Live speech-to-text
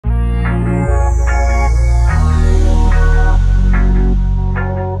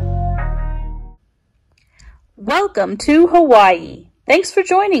Welcome to Hawaii. Thanks for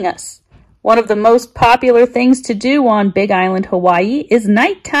joining us. One of the most popular things to do on Big Island, Hawaii is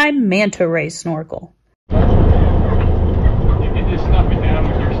nighttime manta ray snorkel. You can just stuff it down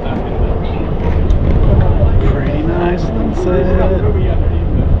with your stuff in the... Pretty nice sunset.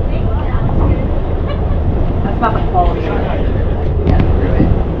 That's not the quality of it.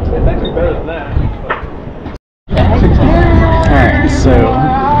 It's actually better than that. Alright, so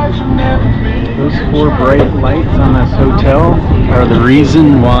those 4 bright lights on this hotel are the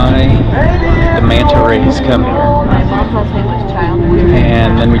reason why the manta rays come here. My mom has so much childhood.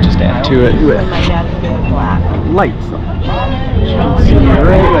 And then we just add to it with My dad's doing black. lights. See right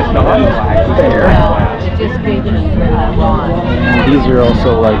there. Well, it just gave us Ron. And these are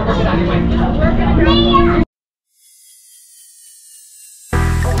also lights.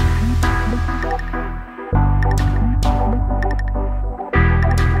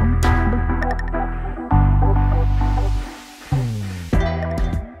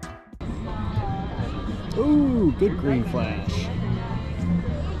 Ooh, good green flash.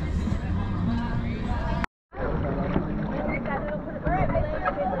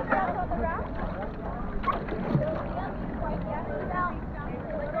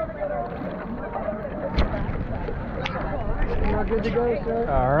 Good to go, sir.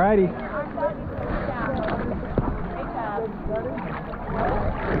 Alrighty.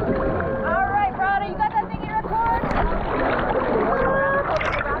 Alright, Rada, you got that thing in record?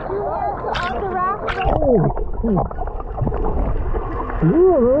 Off the raft.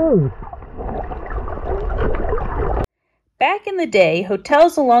 Back in the day,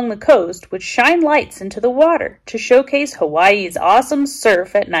 hotels along the coast would shine lights into the water to showcase Hawaii's awesome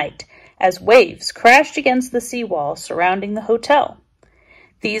surf at night as waves crashed against the seawall surrounding the hotel.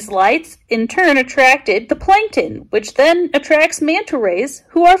 These lights in turn attracted the plankton, which then attracts manta rays,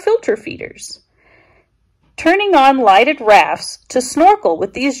 who are filter feeders. Turning on lighted rafts to snorkel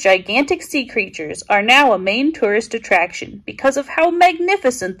with these gigantic sea creatures are now a main tourist attraction because of how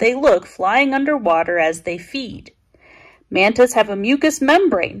magnificent they look flying underwater as they feed. Mantas have a mucous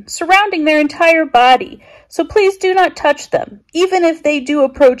membrane surrounding their entire body, so please do not touch them, even if they do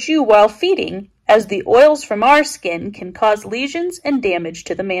approach you while feeding, as the oils from our skin can cause lesions and damage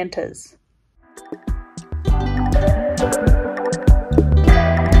to the mantas.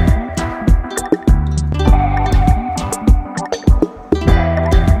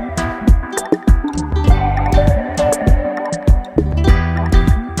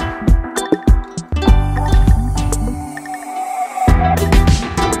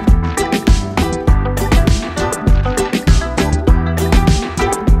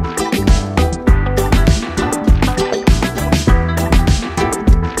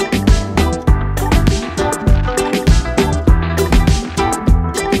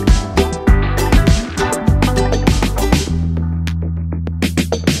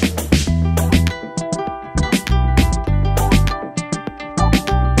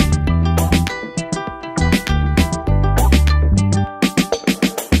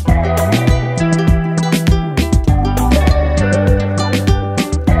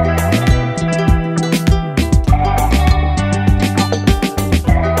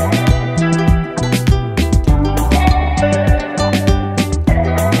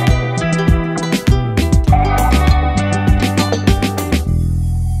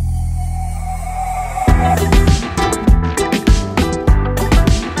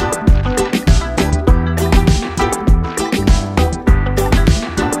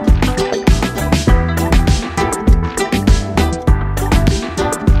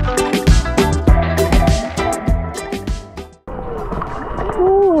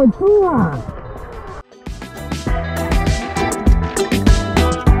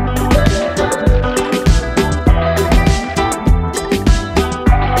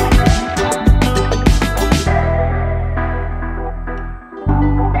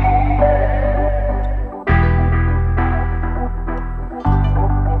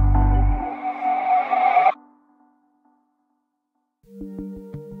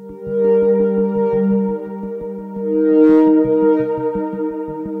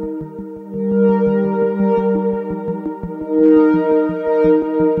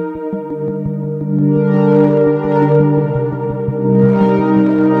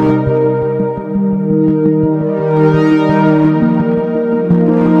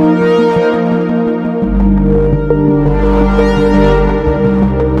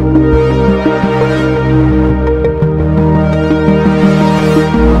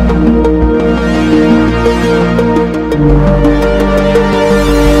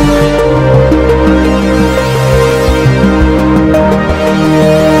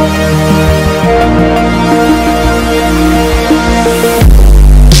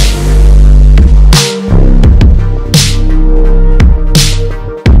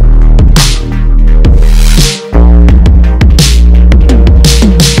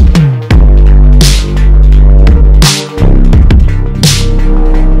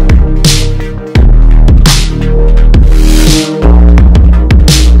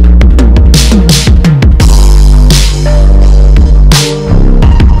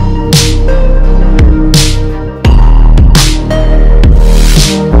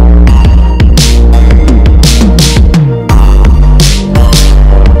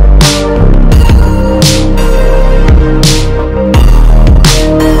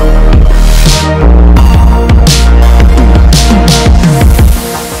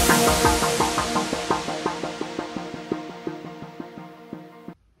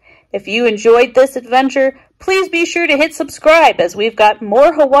 If you enjoyed this adventure, please be sure to hit subscribe as we've got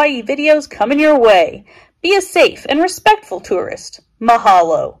more Hawaii videos coming your way. Be a safe and respectful tourist.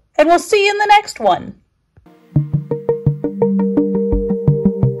 Mahalo, and we'll see you in the next one.